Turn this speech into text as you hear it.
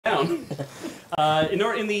down.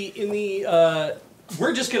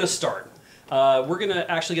 We're just gonna start. We're gonna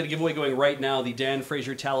actually get a giveaway going right now. The Dan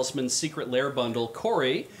Frazier Talisman Secret Lair Bundle.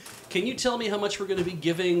 Corey, can you tell me how much we're going to be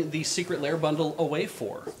giving the Secret Lair Bundle away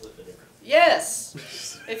for?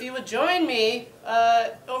 Yes. If you would join me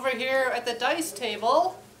over here at the dice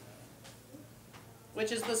table,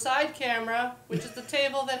 which is the side camera, which is the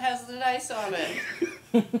table that has the dice on it.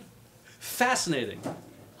 Fascinating.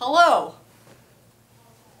 Hello.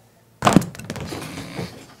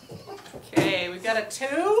 Okay, we've got a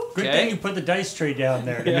 2. Good thing you put the dice tray down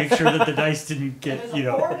there to make sure that the dice didn't get, There's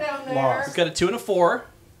a 4 down there. lost. We've got a 2 and a 4.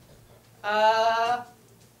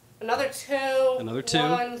 Another 2. Another 2.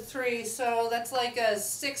 1, 3. So that's like a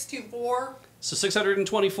 624. So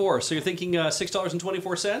 624. So you're thinking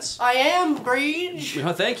 $6.24? I am,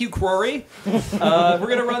 Breege. Thank you, Corey. We're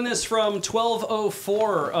going to run this from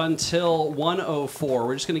 12:04 until 1:04.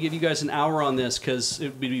 We're just going to give you guys an hour on this because it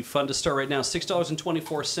would be fun to start right now.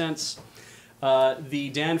 $6.24. The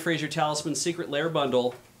Dan Frazier Talisman Secret Lair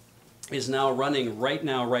Bundle is now running right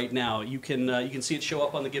now. You can see it show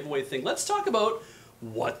up on the giveaway thing. Let's talk about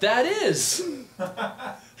what that is.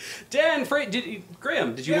 Dan,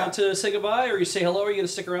 Graham, did you want to say goodbye, or you say hello? Are you going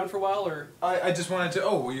to stick around for a while, or? I just wanted to.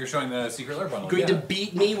 Oh, well, you're showing the Secret Lair Bundle. Going to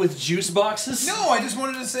beat me with juice boxes? No, I just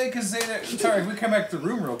wanted to say sorry, if we come back to the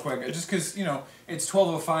room real quick, just because it's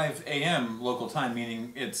 12:05 a.m. local time,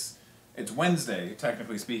 meaning it's Wednesday,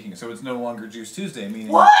 technically speaking, so it's no longer Juice Tuesday,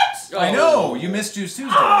 meaning... What? I know, you missed Juice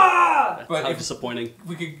Tuesday. Ah! But how disappointing.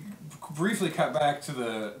 We could briefly cut back to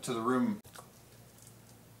the room.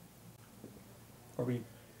 Are we?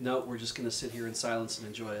 No, we're just going to sit here in silence and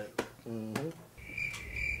enjoy it. Mm-hmm.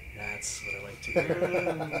 That's what I like to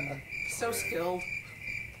hear. So skilled.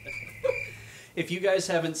 If you guys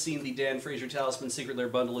haven't seen the Dan Frazier Talisman Secret Lair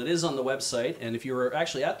Bundle, it is on the website, and if you're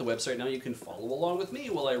actually at the website now, you can follow along with me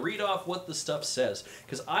while I read off what the stuff says,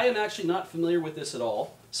 because I am actually not familiar with this at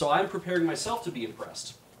all, so I'm preparing myself to be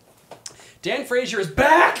impressed. Dan Frazier is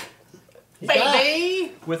back!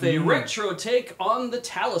 Baby! With a retro take on the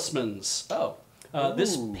talismans.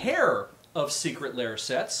 This pair of Secret Lair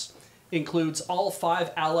sets includes all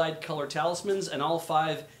 5 allied color talismans and all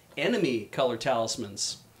 5 enemy color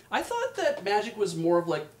talismans. I thought that Magic was more of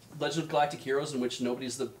like Legend of Galactic Heroes, in which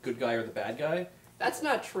nobody's the good guy or the bad guy. That's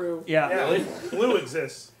not true. Yeah. Really? Blue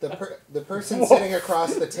exists. The person sitting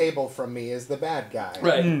across the table from me is the bad guy.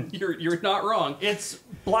 Right. You're not wrong. It's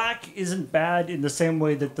black isn't bad in the same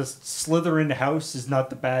way that the Slytherin house is not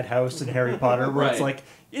the bad house in Harry Potter, where it's like,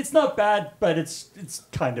 it's not bad, but it's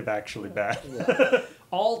kind of actually bad. Yeah.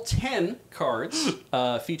 All 10 cards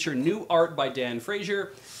feature new art by Dan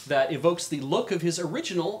Frazier that evokes the look of his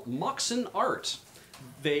original Moxon art.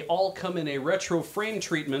 They all come in a retro frame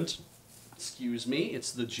treatment. Excuse me,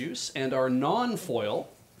 it's the juice, and are non-foil.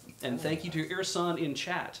 And thank you to Irsan in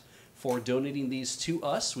chat for donating these to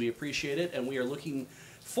us. We appreciate it, and we are looking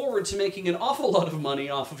forward to making an awful lot of money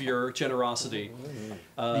off of your generosity.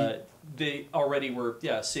 They already were,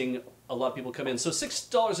 seeing a lot of people come in. So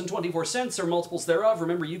 $6.24 or multiples thereof.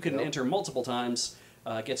 Remember, you can enter multiple times.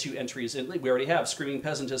 Gets you entries in. We already have Screaming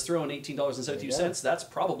Peasant has thrown $18.72. That's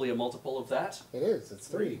probably a multiple of that. It is. It's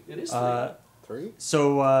 3. It is 3. 3?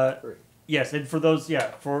 So, 3. Yes, and for those,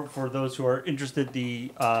 for those who are interested,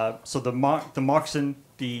 the Moxon,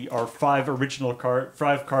 are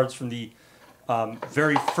 5 cards from the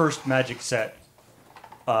very first Magic set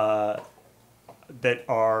that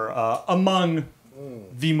are among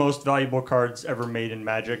the most valuable cards ever made in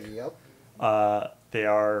Magic. Yep. They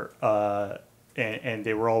are, and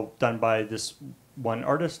they were all done by this one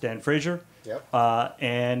artist, Dan Frazier. Yep.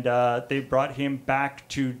 And they brought him back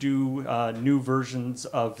to do new versions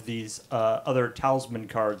of these other talisman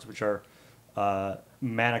cards, which are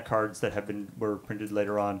mana cards that were printed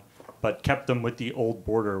later on, but kept them with the old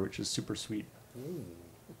border, which is super sweet. Ooh.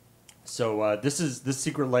 So this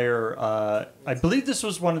Secret Lair. I believe this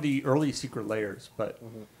was one of the early Secret Lairs, but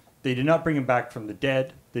they did not bring him back from the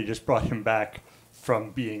dead. They just brought him back from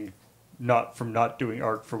being not doing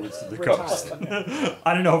art for Wizards of the Coast.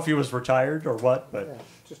 I don't know if he was retired or what, but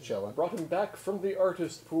just chilling. Brought him back from the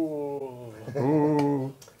artist pool.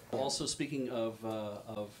 Ooh. Also, speaking of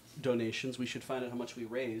donations, we should find out how much we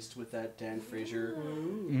raised with that Dan Frazier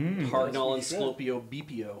Hargnal and Sclopio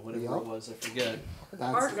BPO, whatever it was, I forget.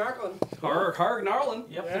 Hargnarlin. Hargnarlin.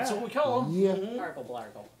 Yep, that's what we call him. Yeah. Blargle,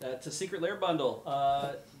 blargle. That's a Secret Lair Bundle.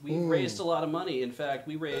 We raised a lot of money. In fact,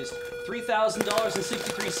 we raised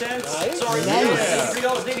 $3,000.63. Nice. Sorry, Nice.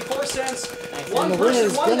 $3.84. One the person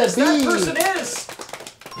winner's won gonna this. That be person is...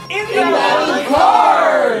 Invalid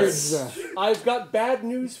Cards! I've got bad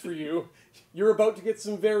news for you. You're about to get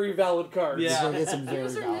some very valid cards. Yeah. So get some very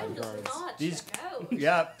Username valid does cards. not These- check out.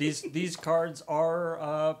 Yeah, these cards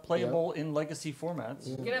are playable in legacy formats.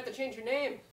 You're gonna have to change your name.